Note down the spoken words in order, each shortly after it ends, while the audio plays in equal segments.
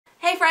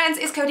Hey friends,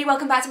 it's Codie,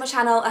 welcome back to my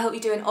channel. I hope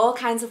you're doing all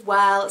kinds of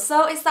well.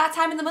 So it's that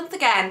time in the month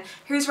again.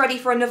 Who's ready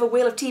for another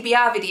Wheel of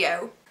TBR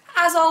video?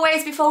 As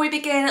always, before we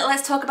begin,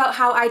 let's talk about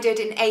how I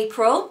did in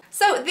April.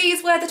 So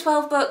these were the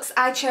 12 books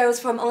I chose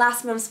from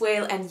last month's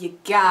wheel, and you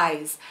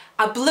guys,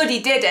 I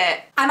bloody did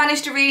it. I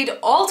managed to read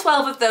all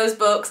 12 of those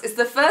books. It's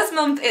the first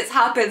month it's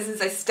happened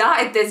since I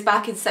started this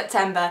back in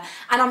September,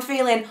 and I'm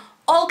feeling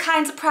all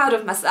kinds of proud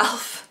of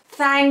myself.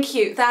 Thank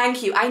you,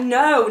 thank you. I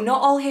know,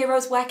 not all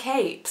heroes wear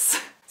capes.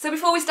 So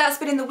before we start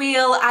spinning the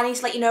wheel, I need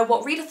to let you know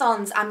what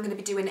readathons I'm going to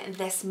be doing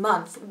this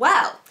month.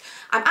 Well,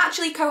 I'm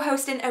actually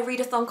co-hosting a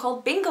readathon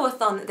called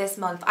Bingoathon this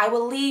month. I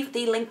will leave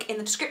the link in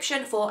the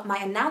description for my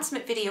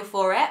announcement video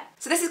for it.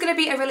 So this is going to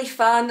be a really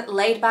fun,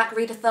 laid-back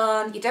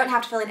readathon. You don't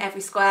have to fill in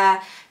every square.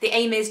 The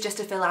aim is just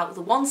to fill out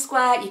the one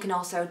square. You can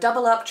also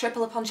double up,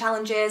 triple up on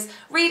challenges,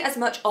 read as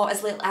much or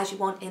as little as you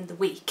want in the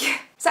week.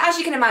 So as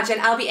you can imagine,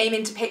 I'll be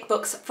aiming to pick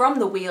books from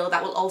the wheel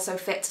that will also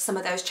fit some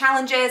of those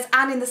challenges,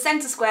 and in the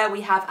centre square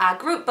we have our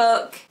group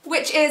book,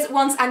 which is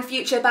Once and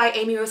Future by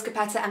Amy Rose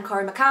Capetta and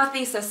Corey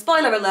McCarthy, so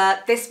spoiler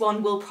alert, this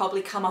one will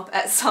probably come up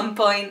at some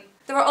point.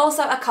 There are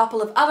also a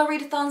couple of other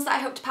readathons that I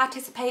hope to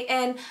participate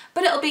in,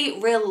 but it'll be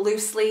real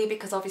loosely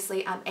because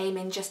obviously I'm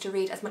aiming just to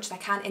read as much as I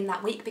can in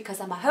that week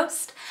because I'm a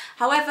host.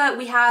 However,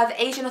 we have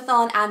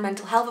Asianathon and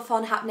Mental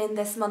Healthathon happening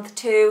this month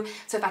too,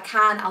 so if I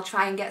can, I'll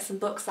try and get some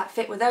books that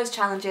fit with those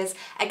challenges.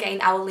 Again,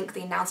 I will link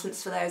the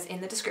announcements for those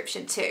in the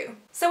description too.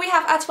 So we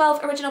have our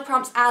 12 original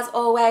prompts as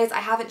always. I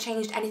haven't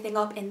changed anything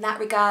up in that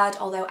regard,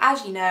 although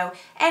as you know,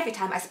 every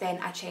time I spin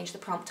I change the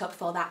prompt up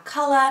for that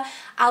colour.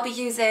 I'll be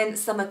using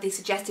some of the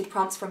suggested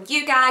prompts from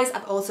you guys.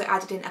 I've also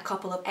added in a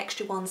couple of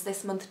extra ones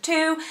this month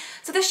too,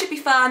 so this should be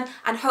fun,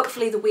 and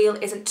hopefully the wheel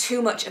isn't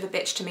too much of a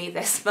bitch to me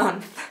this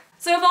month.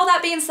 So with all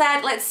that being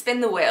said, let's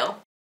spin the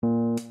wheel.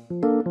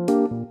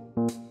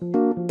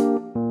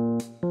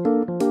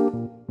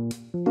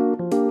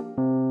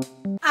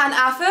 And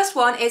our first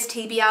one is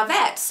TBR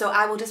Vet, so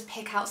I will just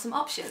pick out some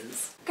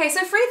options. Okay,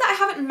 so three that I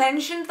haven't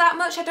mentioned that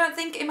much, I don't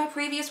think, in my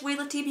previous Wheel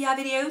of TBR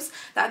videos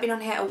that have been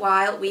on here a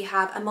while. We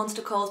have A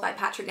Monster Calls by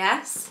Patrick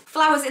Ness,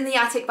 Flowers in the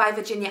Attic by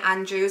Virginia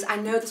Andrews. I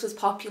know this was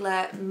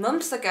popular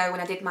months ago when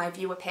I did my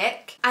viewer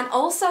pick. And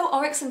also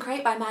Oryx and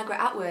Crate by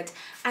Margaret Atwood.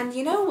 And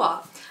you know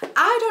what?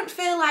 I don't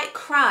feel like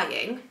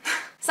crying,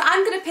 so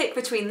I'm gonna pick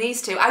between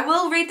these two. I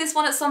will read this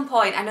one at some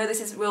point. I know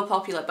this isn't real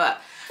popular,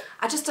 but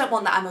I just don't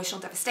want that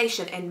emotional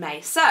devastation in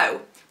May.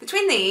 So,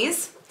 between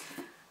these,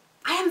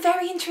 I am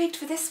very intrigued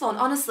for this one,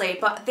 honestly,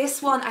 but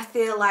this one I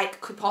feel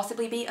like could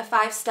possibly be a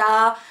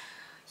 5-star.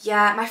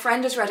 Yeah, my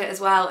friend has read it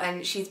as well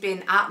and she's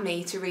been at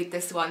me to read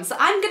this one. So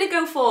I'm gonna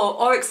go for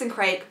Oryx and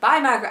Crake by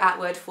Margaret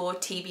Atwood for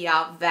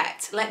TBR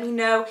Vet. Let me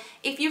know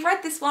if you've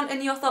read this one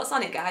and your thoughts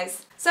on it,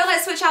 guys. So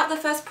let's switch out the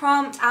first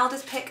prompt. I'll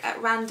just pick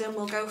at random.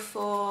 We'll go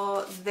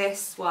for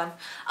this one.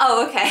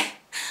 Oh, okay.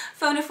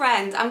 Phone a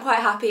friend. I'm quite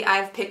happy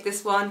I've picked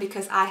this one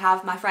because I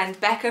have my friend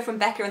Becca from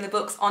Becca and the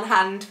Books on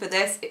hand for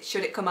this,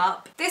 should it come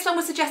up. This one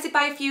was suggested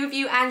by a few of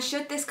you, and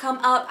should this come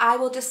up, I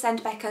will just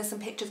send Becca some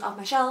pictures of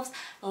my shelves,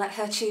 let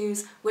her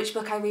choose which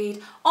book I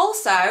read.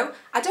 Also,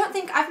 I don't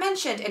think I've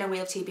mentioned in a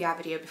Wheel of TBR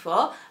video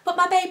before, but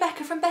my bae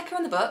Becca from Becca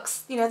and the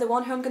Books, you know, the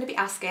one who I'm going to be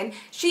asking,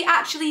 she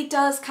actually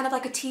does kind of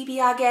like a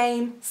TBR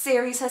game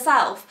series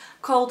herself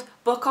called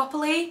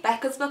Bookopoly,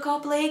 Becca's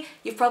Bookopoly.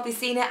 You've probably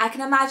seen it. I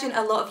can imagine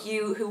a lot of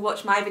you who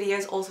watch my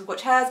videos also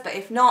watch hers, but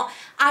if not,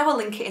 I will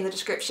link it in the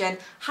description.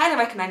 Highly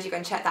recommend you go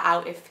and check that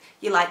out if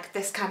you like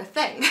this kind of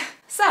thing.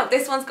 So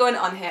this one's going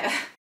on here.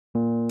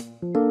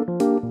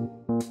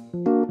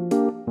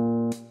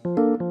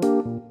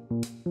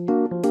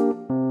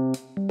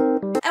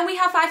 We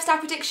have 5-star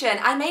prediction.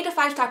 I made a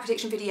 5-star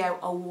prediction video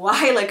a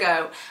while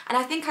ago, and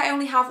I think I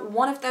only have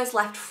one of those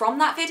left from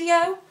that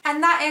video,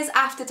 and that is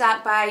After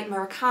Dark by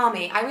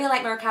Murakami. I really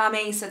like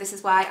Murakami, so this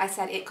is why I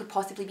said it could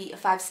possibly be a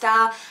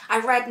 5-star. I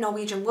read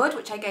Norwegian Wood,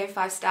 which I gave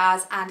 5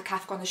 stars, and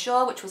Kafka on the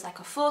Shore, which was like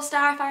a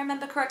 4-star if I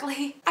remember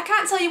correctly. I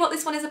can't tell you what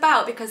this one is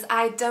about because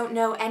I don't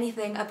know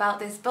anything about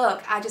this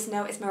book. I just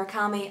know it's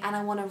Murakami and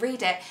I want to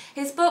read it.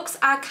 His books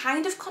are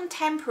kind of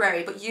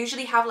contemporary, but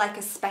usually have like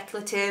a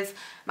speculative,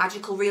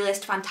 magical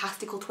realist,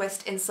 fantastical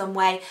twist in some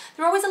way.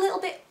 They're always a little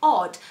bit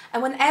odd,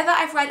 and whenever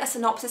I've read a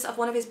synopsis of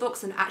one of his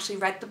books and actually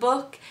read the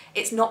book,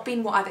 it's not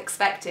been what I've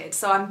expected.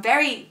 So I'm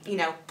very, you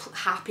know,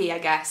 happy, I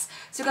guess,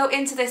 to go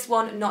into this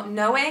one not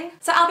knowing.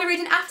 So I'll be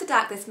reading After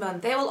Dark this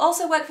month. It will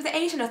also work for the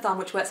Asianathon,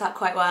 which works out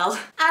quite well.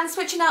 And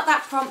switching out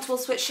that prompt, we'll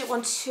switch it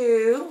one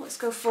to, let's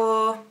go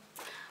for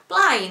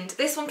Blind.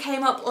 This one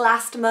came up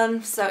last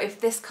month, so if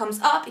this comes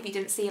up, if you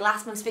didn't see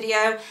last month's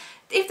video,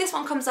 if this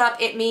one comes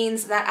up, it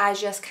means that I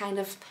just kind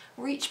of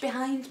reach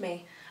behind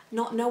me,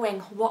 not knowing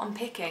what I'm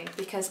picking,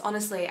 because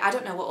honestly, I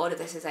don't know what order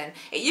this is in.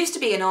 It used to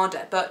be in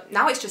order, but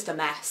now it's just a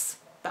mess.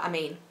 But I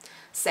mean,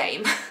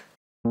 same.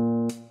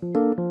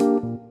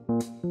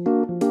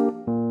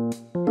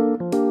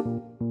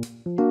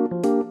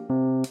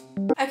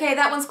 Okay,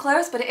 that one's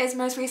close, but it is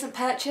most recent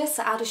purchase,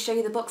 so I'll just show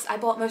you the books I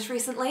bought most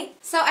recently.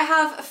 So I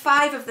have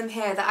 5 of them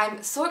here that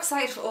I'm so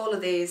excited for all of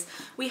these.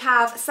 We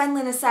have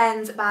Senlin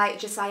Ascends by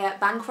Josiah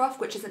Bancroft,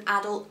 which is an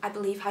adult, I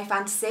believe, high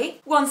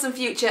fantasy. Once and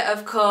Future,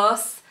 of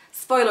course.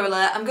 Spoiler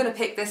alert, I'm gonna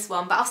pick this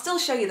one, but I'll still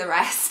show you the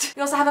rest.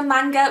 We also have a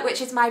manga,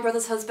 which is My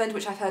Brother's Husband,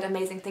 which I've heard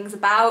amazing things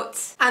about,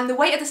 and The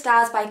Weight of the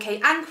Stars by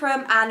Kate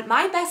Ancrum, and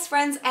My Best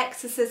Friend's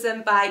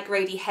Exorcism by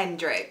Grady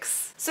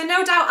Hendrix. So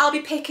no doubt I'll be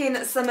picking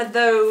some of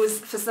those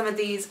for some of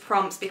these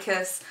prompts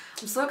because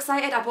I'm so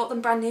excited. I bought them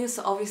brand new,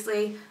 so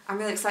obviously I'm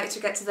really excited to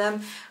get to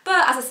them.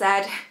 But as I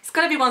said, it's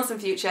gonna be Once and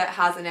Future,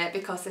 hasn't it?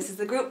 Because this is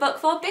the group book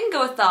for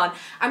Bingo-a-thon.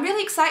 I'm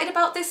really excited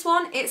about this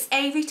one. It's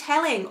a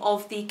retelling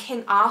of the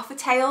King Arthur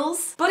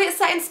tales, but it's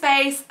set in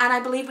space, and I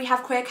believe we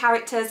have queer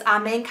characters.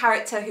 Our main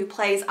character who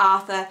plays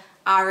Arthur,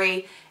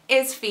 Ari,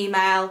 is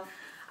female.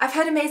 I've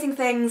heard amazing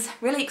things,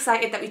 really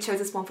excited that we chose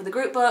this one for the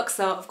group book,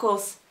 so of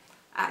course,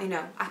 you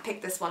know, I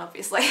picked this one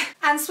obviously.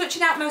 And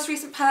switching out most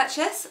recent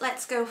purchase,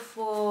 let's go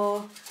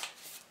for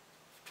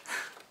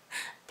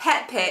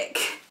Pet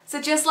Pick.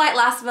 So just like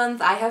last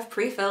month, I have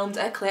pre-filmed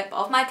a clip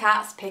of my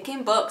cats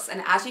picking books,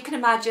 and as you can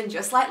imagine,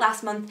 just like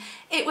last month,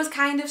 it was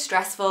kind of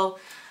stressful.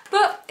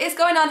 But it's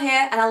going on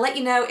here, and I'll let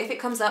you know if it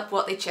comes up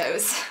what they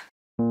chose.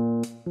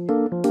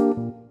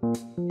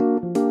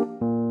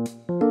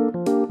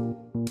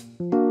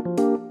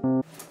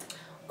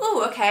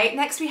 Ooh, okay,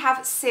 next we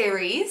have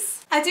series.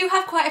 I do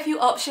have quite a few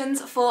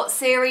options for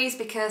series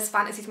because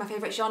fantasy is my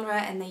favourite genre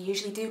and they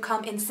usually do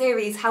come in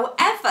series.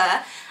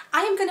 However,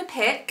 I am going to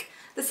pick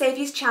The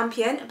Saviour's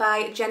Champion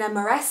by Jenna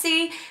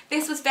Moresi.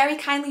 This was very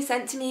kindly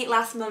sent to me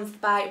last month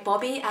by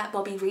Bobby at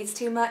Bobby Reads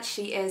Too Much.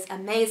 She is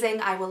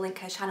amazing. I will link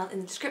her channel in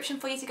the description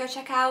for you to go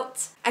check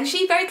out. And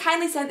she very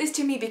kindly sent this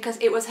to me because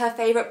it was her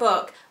favourite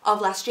book of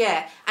last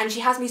year, and she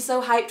has me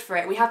so hyped for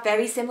it. We have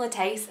very similar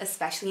tastes,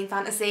 especially in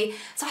fantasy,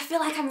 so I feel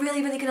like I'm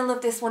really gonna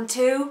love this one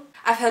too.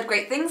 I've heard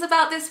great things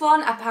about this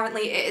one.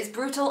 Apparently it is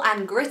brutal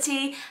and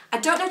gritty. I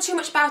don't know too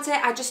much about it,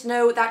 I just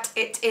know that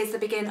it is the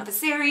beginning of a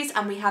series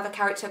and we have a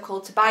character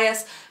called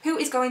Tobias who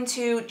is going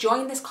to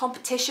join this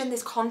competition,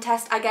 this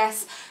contest I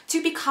guess,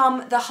 to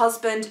become the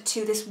husband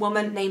to this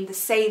woman named the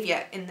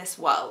Saviour in this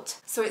world.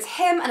 So it's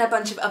him and a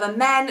bunch of other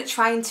men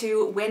trying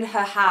to win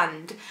her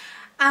hand.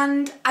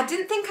 And I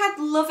didn't think I'd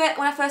love it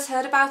when I first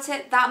heard about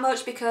it that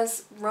much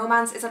because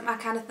romance isn't my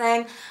kind of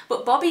thing,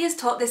 but Bobby has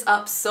taught this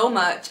up so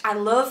much. I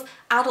love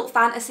adult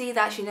fantasy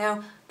that's, you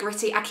know,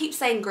 gritty. I keep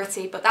saying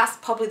gritty, but that's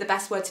probably the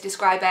best word to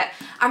describe it.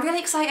 I'm really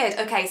excited.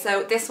 Okay,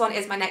 so this one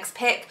is my next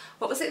pick.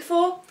 What was it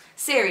for?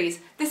 Series.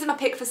 This is my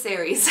pick for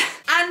series.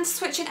 And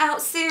switching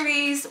out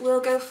series, we'll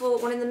go for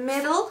one in the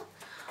middle.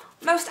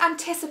 Most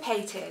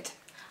anticipated.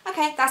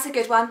 Okay, that's a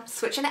good one.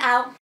 Switching it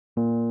out.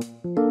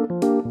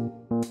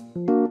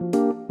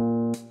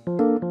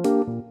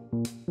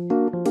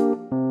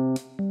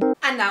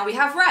 And now we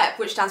have Rep,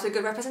 which stands for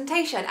Good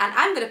Representation, and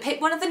I'm going to pick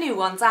one of the new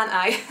ones, aren't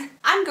I?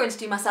 I'm going to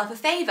do myself a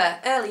favour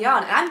early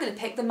on, and I'm going to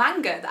pick the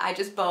manga that I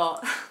just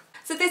bought.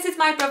 So this is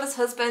My Brother's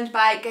Husband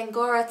by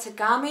Gengora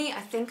Tagami. I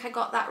think I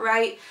got that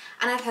right,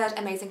 and I've heard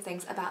amazing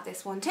things about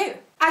this one too.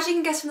 As you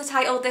can guess from the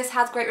title, this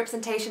has great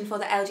representation for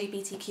the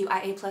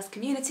LGBTQIA+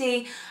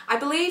 community. I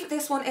believe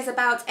this one is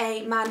about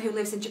a man who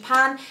lives in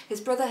Japan.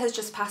 His brother has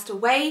just passed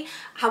away.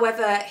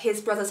 However, his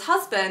brother's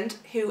husband,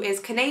 who is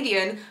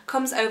Canadian,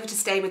 comes over to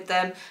stay with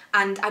them,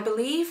 and I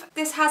believe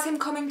this has him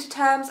coming to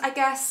terms, I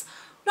guess,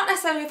 not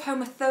necessarily with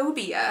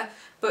homophobia,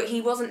 but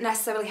he wasn't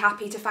necessarily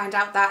happy to find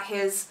out that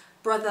his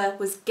brother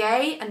was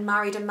gay and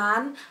married a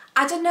man.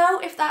 I don't know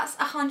if that's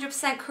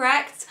 100%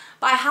 correct,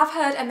 but I have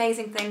heard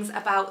amazing things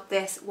about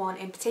this one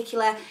in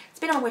particular. It's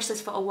been on my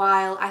wishlist for a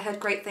while. I heard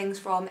great things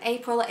from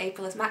April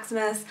is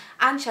Maximus,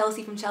 and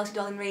Chelsea from Chelsea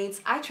Darling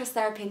Reads. I trust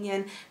their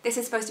opinion. This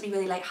is supposed to be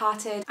really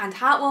light-hearted and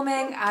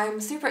heartwarming.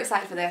 I'm super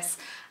excited for this,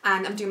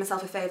 and I'm doing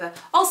myself a favour.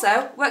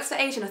 Also, works for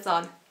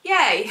Asianathon.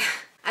 Yay!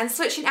 And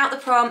switching out the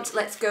prompt,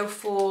 let's go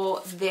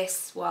for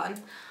this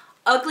one.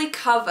 Ugly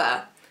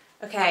cover.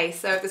 Okay,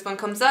 so if this one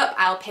comes up,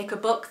 I'll pick a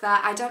book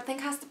that I don't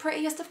think has the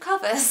prettiest of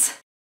covers.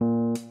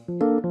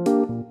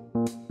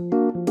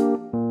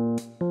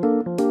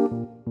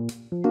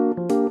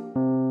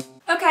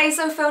 Okay,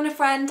 so Phone a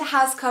Friend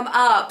has come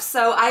up,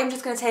 so I'm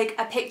just going to take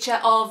a picture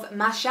of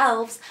my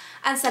shelves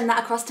and send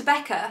that across to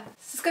Becca.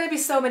 There's going to be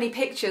so many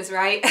pictures,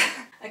 right?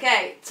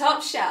 Okay,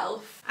 top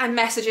shelf. I'm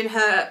messaging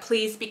her,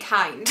 please be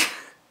kind.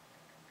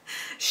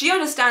 She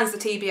understands the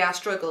TBR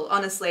struggle,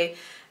 honestly.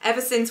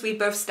 Ever since we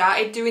both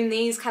started doing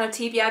these kind of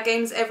TBR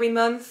games every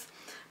month,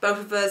 both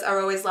of us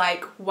are always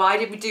like, why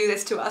did we do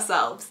this to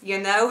ourselves, you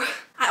know?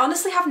 I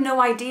honestly have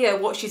no idea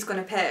what she's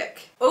gonna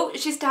pick. Oh,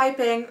 she's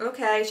typing.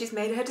 Okay, she's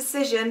made her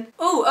decision.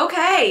 Oh,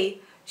 okay.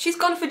 She's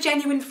gone for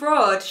Genuine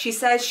Fraud. She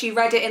says she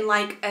read it in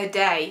like a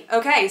day.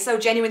 Okay, so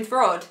Genuine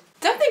Fraud.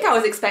 Don't think I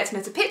was expecting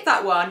her to pick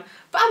that one,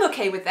 but I'm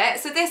okay with it.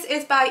 So this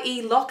is by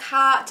E.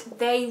 Lockhart.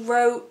 They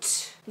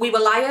wrote We Were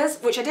Liars,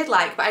 which I did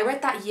like, but I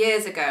read that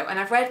years ago and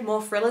I've read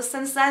more thrillers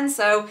since then,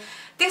 so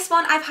This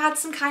one I've had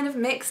some kind of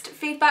mixed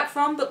feedback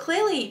from, but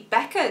clearly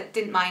Becca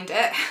didn't mind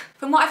it.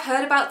 From what I've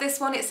heard about this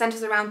one, it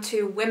centres around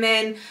two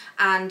women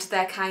and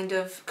they're kind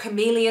of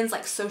chameleons,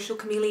 like social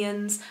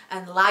chameleons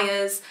and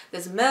liars.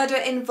 There's murder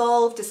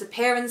involved,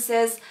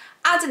 disappearances.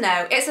 I don't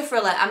know, it's a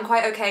thriller. I'm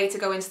quite okay to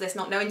go into this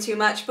not knowing too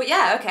much, but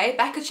yeah, okay,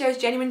 Becca chose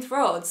Genuine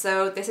Fraud,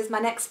 so this is my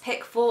next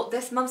pick for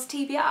this month's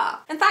TBR.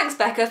 And thanks,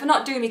 Becca, for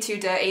not doing me too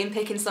dirty and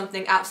picking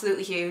something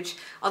absolutely huge,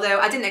 although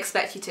I didn't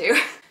expect you to.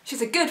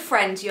 She's a good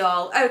friend,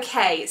 y'all.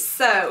 Okay,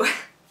 so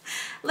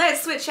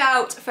let's switch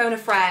out phone a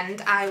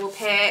friend. I will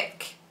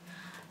pick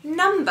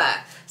number.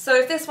 So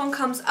if this one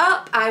comes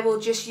up, I will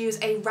just use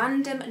a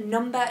random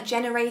number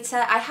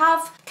generator. I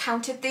have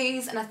counted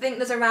these and I think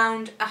there's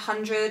around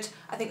 100,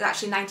 I think there's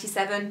actually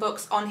 97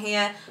 books on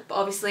here, but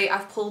obviously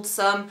I've pulled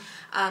some,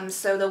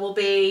 so there will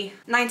be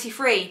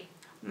 93,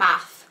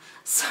 math.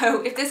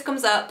 So if this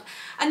comes up,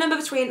 a number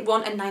between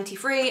 1 and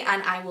 93,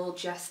 and I will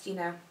just, you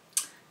know,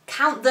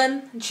 count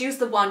them and choose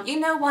the one, you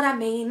know what I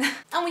mean.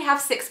 And we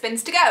have 6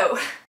 spins to go.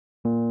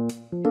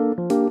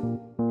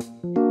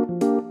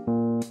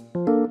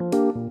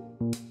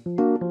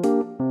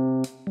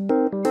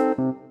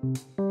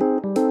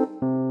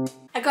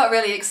 I got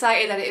really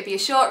excited that it'd be a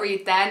short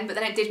read then, but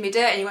then it did me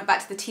dirt and you went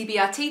back to the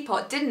TBR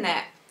teapot, didn't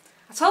it?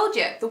 I told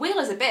you, the wheel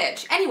is a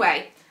bitch.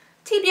 Anyway,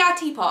 TBR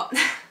teapot.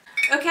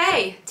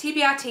 Okay,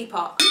 TBR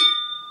teapot.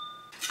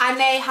 I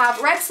may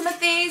have read some of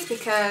these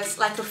because,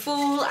 like a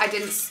fool, I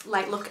didn't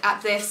look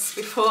at this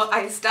before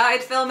I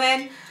started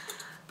filming.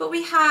 But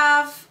we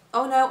have,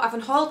 oh no, I've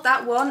unhauled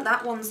that one.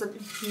 That one's a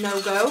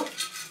no-go.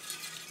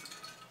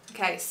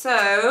 Okay,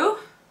 so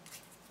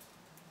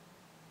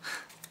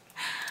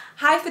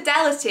High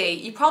Fidelity.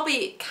 You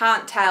probably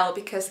can't tell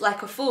because,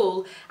 like a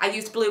fool, I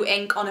used blue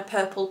ink on a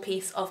purple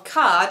piece of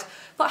card,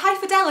 but High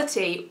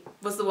Fidelity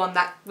was the one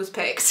that was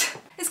picked.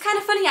 It's kind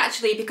of funny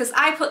actually because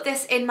I put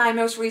this in my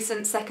most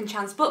recent Second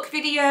Chance book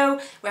video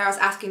where I was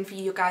asking for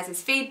you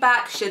guys'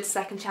 feedback, should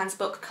Second Chance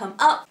book come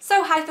up.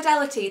 So High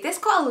Fidelity, this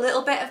got a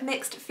little bit of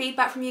mixed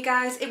feedback from you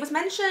guys. It was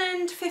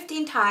mentioned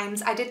 15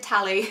 times, I did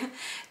tally.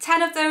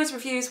 10 of those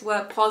reviews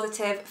were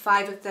positive,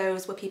 5 of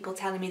those were people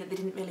telling me that they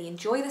didn't really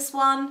enjoy this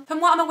one.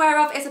 From what I'm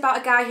aware of, it's about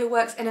a guy who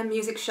works in a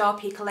music shop,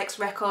 he collects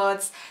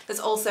records. There's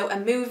also a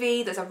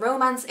movie, there's a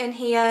romance in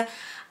here.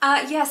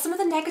 Yeah, some of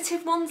the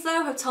negative ones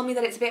though have told me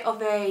that it's a bit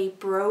of a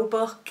bro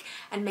book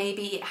and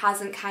maybe it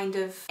hasn't kind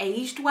of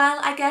aged well,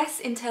 I guess,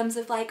 in terms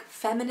of like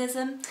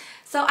feminism.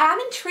 So I am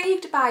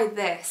intrigued by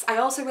this. I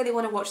also really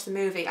want to watch the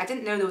movie. I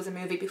didn't know there was a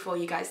movie before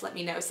you guys let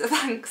me know, so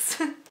thanks.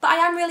 But I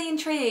am really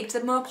intrigued.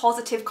 The more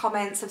positive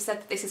comments have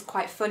said that this is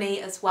quite funny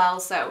as well,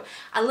 so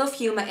I love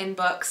humour in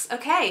books.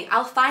 Okay,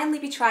 I'll finally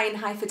be trying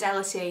High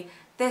Fidelity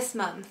this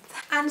month.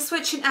 And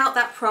switching out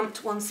that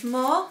prompt once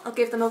more, I'll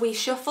give them a wee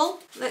shuffle.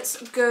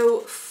 Let's go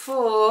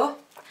for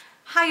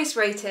highest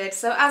rated.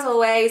 So as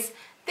always,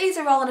 these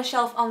are all on a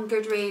shelf on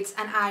Goodreads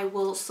and I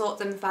will sort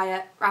them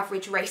via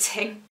average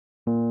rating.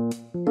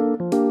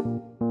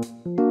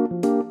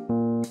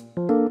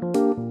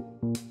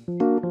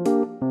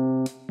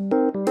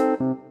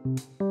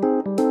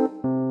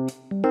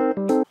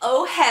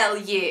 Oh hell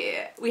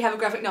yeah, we have a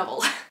graphic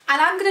novel.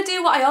 And I'm gonna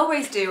do what I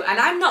always do, and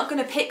I'm not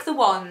gonna pick the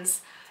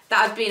ones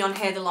that have been on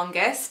here the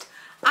longest.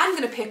 I'm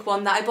gonna pick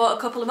one that I bought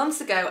a couple of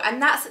months ago,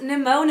 and that's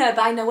Nimona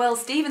by Noelle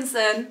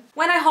Stevenson.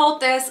 When I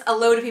hauled this, a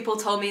load of people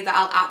told me that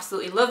I'll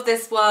absolutely love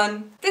this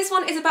one. This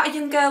one is about a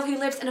young girl who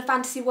lives in a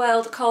fantasy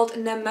world called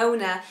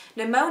Nimona.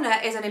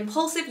 Nimona is an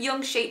impulsive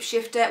young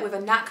shapeshifter with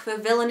a knack for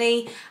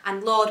villainy,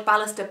 and Lord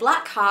Ballister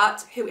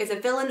Blackheart, who is a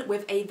villain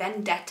with a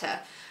vendetta.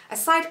 A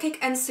sidekick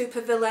and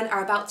supervillain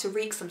are about to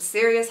wreak some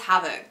serious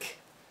havoc.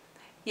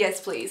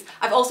 Yes, please.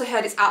 I've also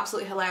heard it's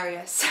absolutely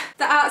hilarious.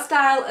 The art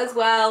style as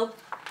well,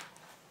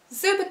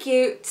 super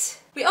cute.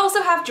 We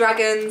also have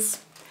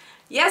dragons.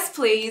 Yes,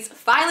 please.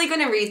 Finally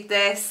gonna read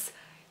this.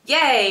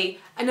 Yay!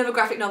 Another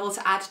graphic novel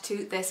to add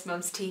to this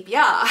month's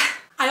TBR.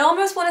 I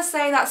almost want to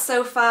say that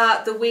so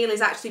far the wheel has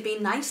actually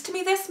been nice to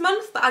me this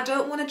month, but I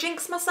don't want to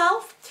jinx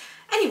myself.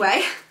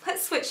 Anyway,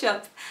 let's switch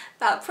up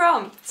that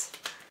prompt.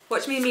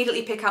 Watch me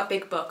immediately pick out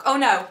big book. Oh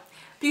no.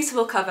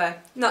 Beautiful cover,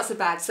 not so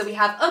bad. So we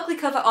have ugly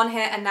cover on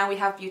here and now we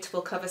have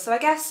beautiful cover. So I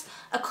guess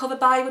a cover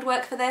buy would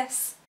work for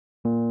this.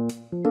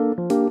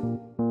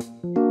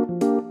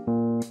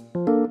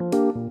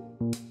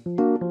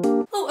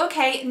 Oh,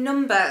 okay,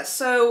 number.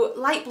 So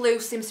light blue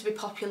seems to be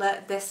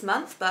popular this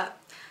month, but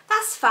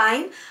that's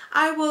fine.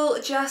 I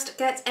will just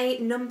get a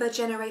number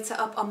generator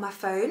up on my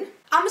phone.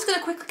 I'm just going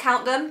to quickly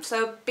count them,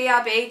 so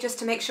BRB, just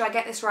to make sure I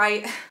get this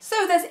right.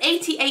 So there's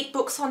 88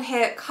 books on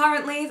here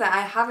currently that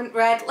I haven't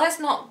read. Let's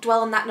not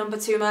dwell on that number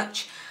too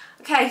much.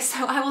 Okay,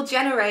 so I will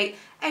generate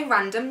a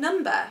random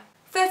number.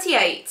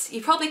 38.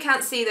 You probably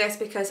can't see this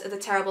because of the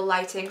terrible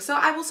lighting, so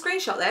I will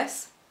screenshot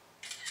this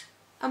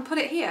and put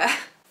it here.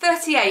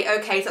 38,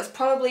 okay, so that's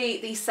probably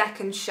the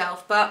second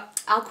shelf,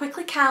 but I'll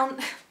quickly count.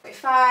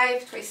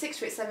 25, 26,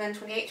 27,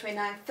 28,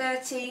 29,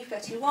 30,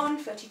 31,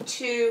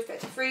 32,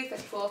 33,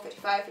 34,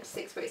 35,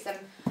 36, 37,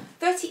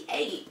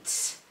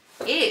 38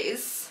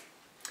 is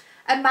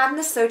A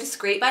Madness So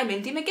Discreet by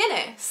Mindy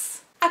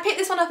McGuinness. I picked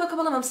this one up a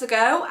couple of months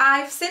ago.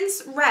 I've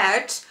since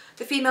read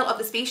The Female of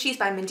the Species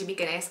by Mindy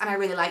McGuinness and I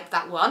really liked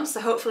that one, so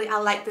hopefully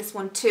I'll like this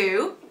one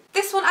too.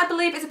 This one I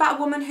believe is about a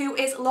woman who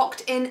is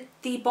locked in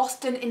the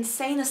Boston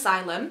Insane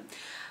Asylum.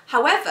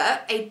 However,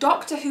 a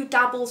doctor who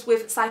dabbles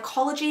with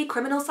psychology,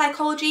 criminal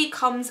psychology,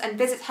 comes and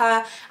visits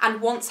her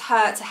and wants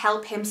her to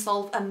help him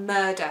solve a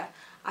murder,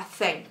 I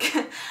think.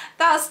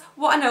 That's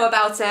what I know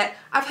about it.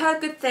 I've heard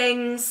good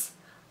things.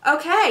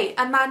 Okay,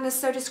 A Madness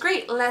So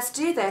Discreet, let's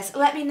do this.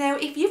 Let me know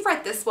if you've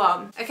read this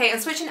one. Okay,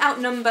 I'm switching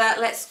out number.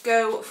 Let's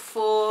go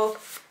for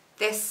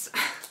this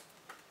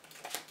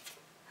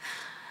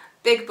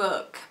big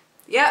book.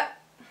 Yep,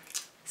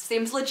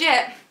 seems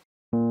legit.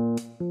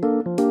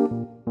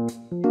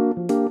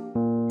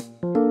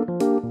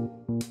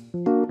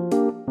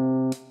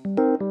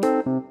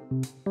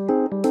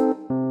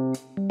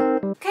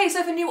 Okay,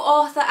 so for new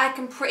author, I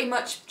can pretty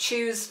much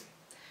choose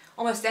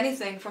almost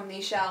anything from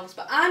these shelves,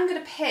 but I'm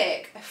gonna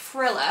pick a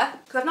thriller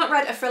because I've not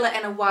read a thriller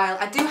in a while.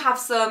 I do have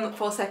some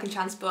for Second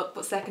Chance Book,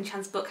 but Second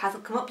Chance Book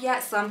hasn't come up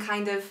yet, so I'm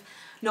kind of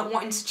not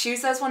wanting to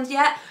choose those ones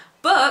yet.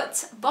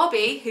 But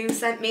Bobby, who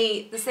sent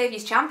me The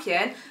Saviour's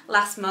Champion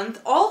last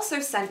month, also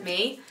sent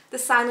me The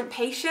Silent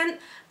Patient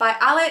by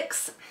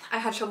Alex. I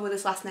had trouble with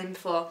his last name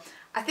before.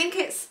 I think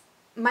it's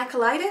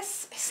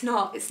Michaelides? It's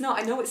not,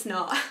 I know it's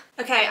not.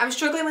 Okay, I'm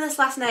struggling with this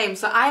last name,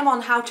 so I am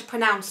on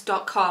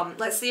howtopronounce.com.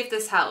 Let's see if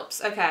this helps.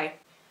 Okay.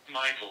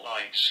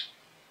 Michaelides.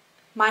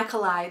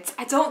 Michaelides.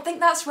 I don't think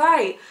that's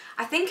right.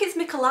 I think it's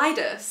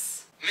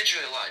Michaelides.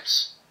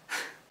 Michaelides.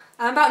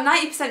 I'm about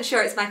 90%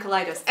 sure it's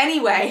Michaelides.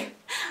 Anyway,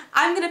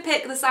 I'm gonna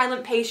pick The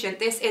Silent Patient.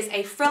 This is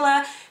a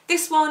thriller.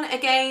 This one,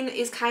 again,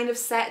 is kind of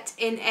set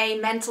in a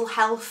mental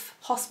health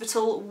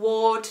hospital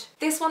ward.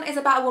 This one is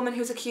about a woman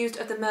who's accused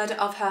of the murder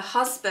of her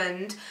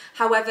husband.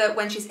 However,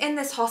 when she's in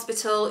this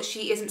hospital,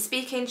 she isn't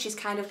speaking. She's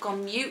kind of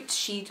gone mute.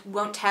 She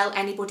won't tell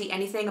anybody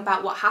anything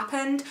about what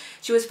happened.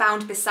 She was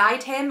found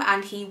beside him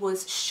and he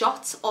was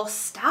shot or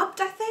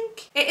stabbed, I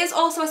think. It is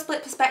also a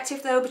split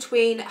perspective though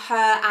between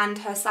her and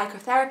her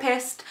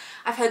psychotherapist.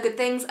 I've heard good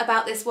things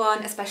about this one,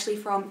 especially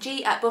from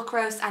G at Book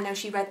Roast. I know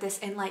she read this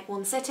in like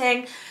one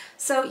sitting.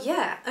 So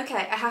yeah,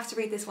 okay, I have to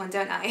read this one,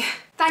 don't I?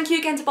 Thank you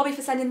again to Bobby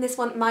for sending this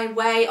one my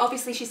way.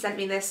 Obviously she sent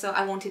me this, so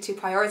I wanted to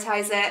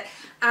prioritise it,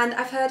 and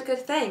I've heard good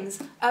things.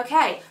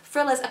 Okay,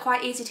 thrillers are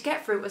quite easy to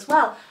get through as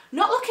well.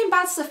 Not looking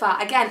bad so far.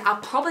 Again,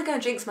 I'm probably going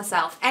to jinx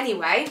myself.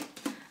 Anyway,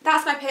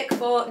 that's my pick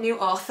for new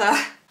author.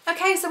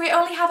 Okay, so we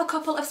only have a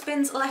couple of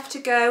spins left to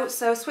go,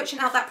 so switching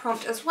out that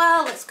prompt as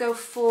well, let's go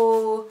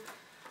for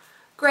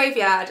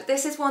Graveyard.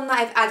 This is one that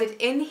I've added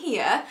in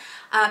here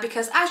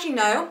because, as you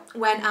know,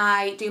 when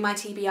I do my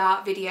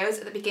TBR videos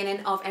at the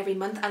beginning of every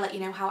month, I let you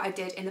know how I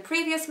did in the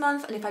previous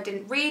month, and if I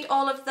didn't read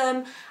all of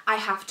them, I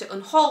have to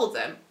unhaul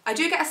them. I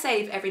do get a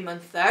save every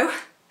month though.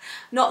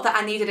 Not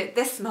that I needed it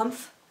this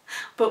month,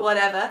 but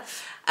whatever.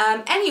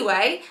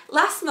 Anyway,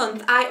 last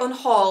month I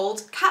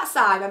unhauled Cat's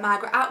Eye by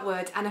Margaret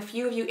Atwood, and a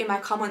few of you in my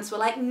comments were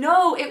like,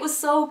 no, it was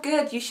so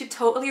good, you should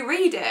totally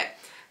read it.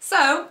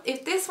 So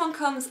if this one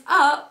comes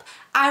up,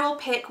 I will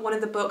pick one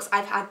of the books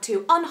I've had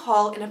to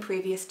unhaul in a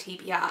previous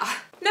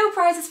TBR. No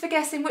prizes for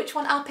guessing which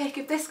one I'll pick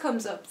if this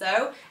comes up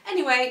though.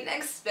 Anyway,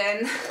 next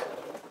spin.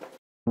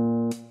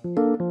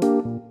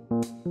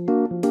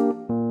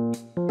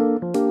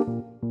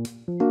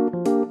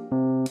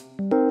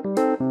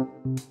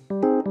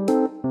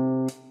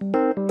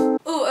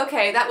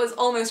 Okay, that was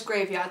almost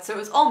Graveyard, so it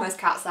was almost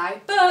Cat's Eye,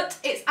 but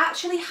it's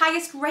actually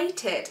highest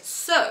rated.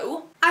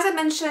 So, as I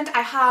mentioned,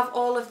 I have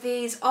all of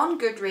these on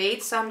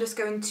Goodreads, so I'm just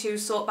going to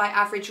sort by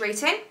average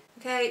rating.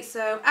 Okay,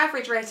 so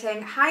average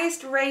rating,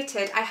 highest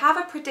rated. I have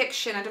a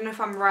prediction, I don't know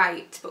if I'm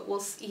right, but we'll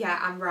see. Yeah,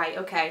 I'm right,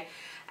 okay.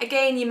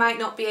 Again, you might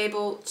not be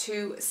able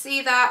to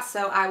see that,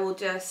 so I will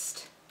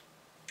just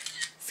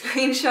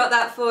screenshot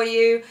that for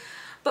you.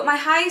 But my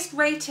highest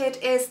rated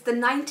is The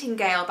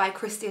Nightingale by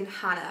Christian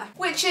Hannah,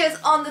 which is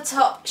on the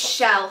top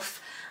shelf.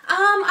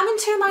 I'm in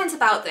two minds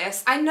about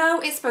this. I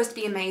know it's supposed to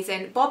be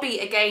amazing. Bobby,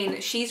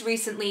 again, she's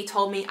recently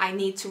told me I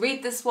need to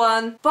read this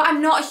one, but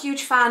I'm not a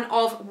huge fan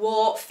of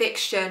war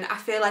fiction. I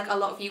feel like a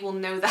lot of you will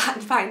know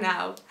that by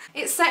now.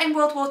 It's set in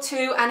World War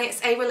II and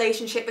it's a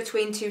relationship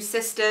between two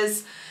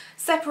sisters,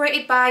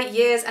 separated by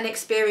years and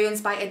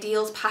experience by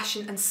ideals,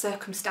 passion and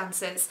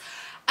circumstances.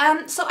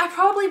 So I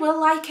probably will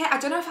like it. I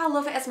don't know if I'll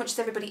love it as much as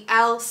everybody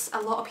else. A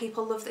lot of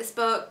people love this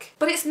book,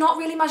 but it's not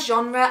really my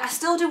genre. I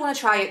still do want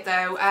to try it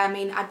though. I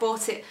mean, I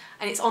bought it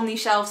and it's on these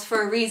shelves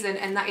for a reason,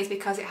 and that is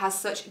because it has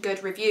such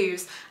good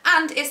reviews.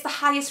 And it's the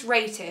highest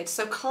rated,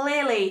 so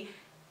clearly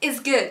is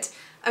good.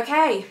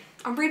 Okay,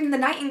 I'm reading The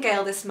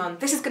Nightingale this month.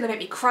 This is going to make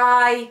me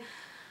cry.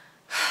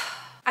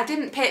 I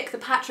didn't pick the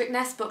Patrick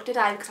Ness book, did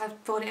I? Because I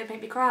thought it would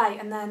make me cry,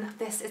 and then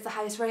this is the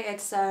highest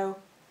rated, so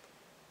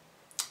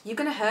you're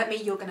gonna hurt me,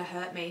 you're gonna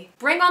hurt me.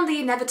 Bring on the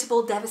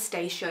inevitable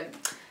devastation.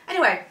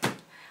 Anyway,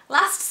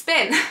 last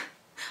spin.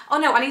 Oh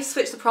no, I need to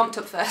switch the prompt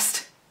up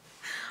first.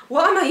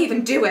 What am I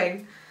even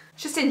doing?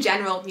 Just in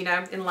general, you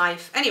know, in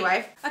life.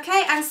 Anyway,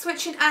 okay, and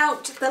switching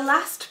out the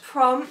last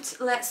prompt,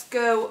 let's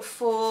go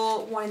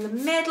for one in the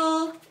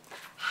middle.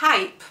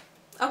 Hype.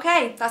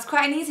 Okay, that's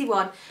quite an easy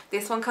one.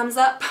 This one comes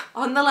up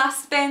on the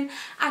last spin.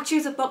 I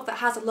choose a book that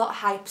has a lot of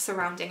hype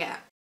surrounding it.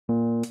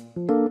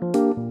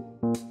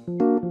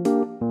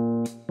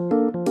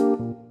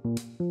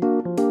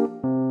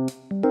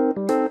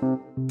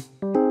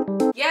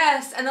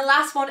 Yes, and the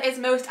last one is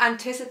most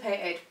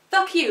anticipated.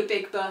 Fuck you,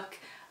 big book.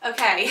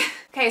 Okay.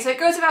 Okay, so it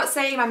goes without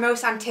saying my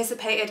most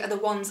anticipated are the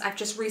ones I've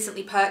just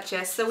recently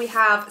purchased. So we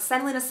have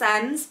Senlin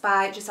Ascends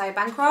by Josiah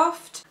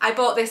Bancroft. I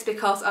bought this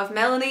because of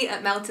Melanie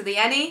at Mel to the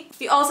Any.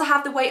 We also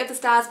have The Weight of the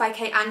Stars by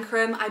Kate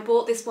Ancrum. I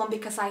bought this one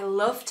because I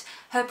loved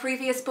her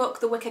previous book,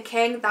 The Wicker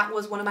King. That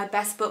was one of my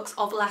best books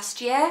of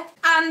last year.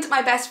 And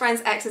My Best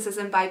Friend's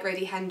Exorcism by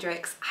Grady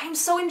Hendrix. I am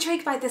so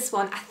intrigued by this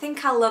one. I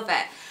think I'll love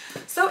it.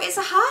 So it's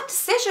a hard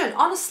decision,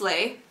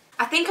 honestly.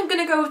 I think I'm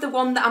gonna go with the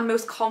one that I'm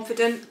most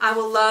confident I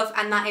will love,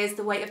 and that is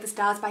The Weight of the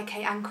Stars by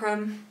Kate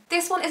Ancrum.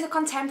 This one is a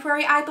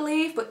contemporary, I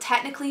believe, but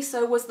technically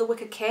so was The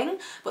Wicker King,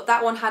 but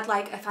that one had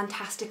like a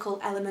fantastical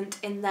element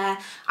in there.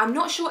 I'm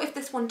not sure if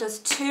this one does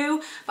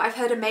too, but I've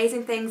heard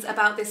amazing things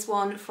about this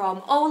one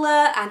from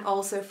Ola and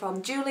also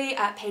from Julie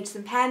at Pages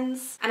and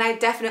Pens, and I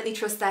definitely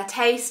trust their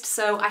taste,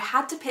 so I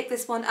had to pick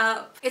this one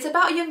up. It's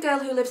about a young girl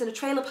who lives in a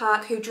trailer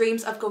park who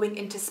dreams of going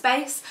into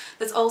space.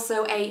 There's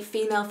also a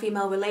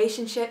female-female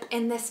relationship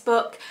in this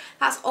book.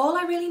 That's all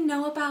I really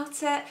know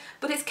about it,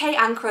 but it's Kate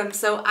Ancrum,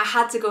 so I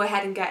had to go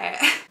ahead and get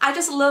it. I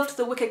just loved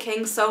The Wicker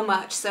King so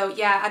much, so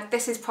yeah,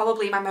 this is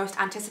probably my most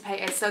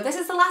anticipated. So this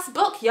is the last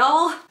book,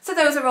 y'all. So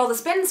those are all the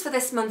spins for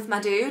this month, my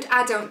dude.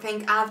 I don't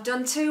think I've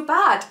done too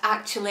bad,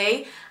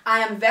 actually. I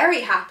am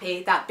very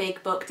happy that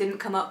Big Book didn't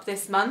come up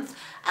this month.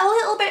 A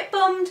little bit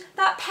bummed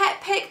that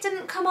Pet Pick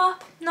didn't come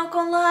up, not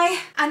gonna lie.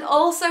 And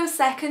also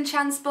Second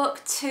Chance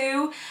Book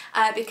too,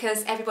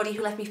 because everybody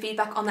who left me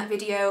feedback on that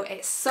video,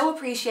 it's so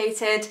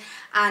appreciated,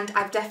 and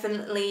I've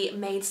definitely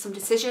made some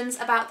decisions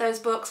about those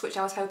books, which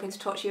I was hoping to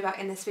talk to you about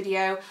in this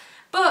video.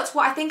 But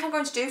what I think I'm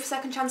going to do for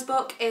Second Chance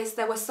Book is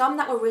there were some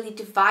that were really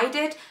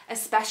divided,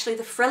 especially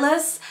the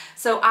thrillers.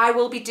 So I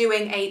will be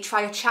doing a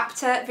try a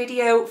chapter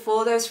video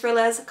for those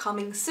thrillers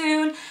coming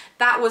soon.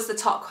 That was the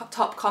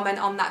top comment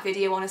on that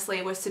video,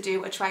 honestly, was to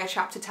do a try a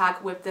chapter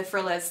tag with the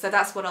thrillers. So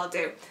that's what I'll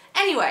do.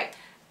 Anyway,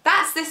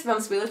 that's this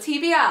month's Wheel of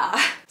TBR.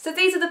 So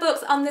these are the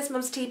books on this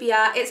month's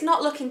TBR. It's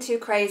not looking too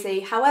crazy.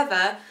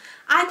 However,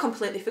 I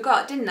completely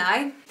forgot, didn't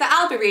I, that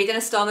I'll be reading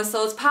A Storm of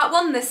Swords Part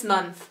 1 this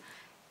month.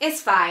 It's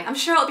fine, I'm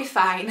sure it'll be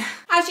fine.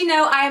 As you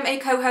know, I am a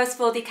co-host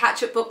for the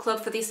Catch-Up Book Club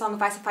for the Song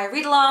of Ice and Fire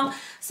read-along,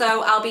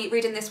 so I'll be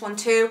reading this one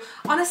too.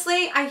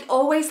 Honestly, I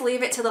always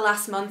leave it to the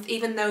last month,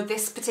 even though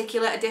this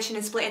particular edition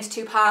is split into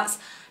 2 parts.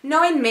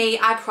 Knowing me,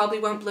 I probably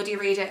won't bloody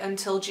read it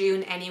until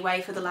June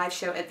anyway for the live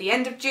show at the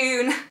end of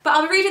June. But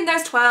I'll be reading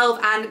those 12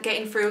 and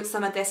getting through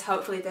some of this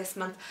hopefully this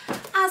month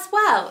as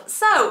well.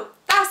 So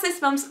that's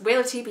this month's Wheel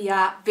of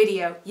TBR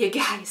video, you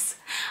guys.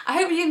 I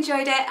hope you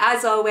enjoyed it.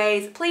 As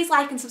always, please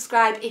like and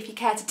subscribe if you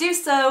care to do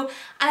so,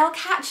 and I'll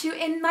catch you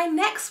in my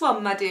next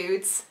one, my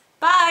dudes.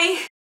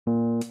 Bye!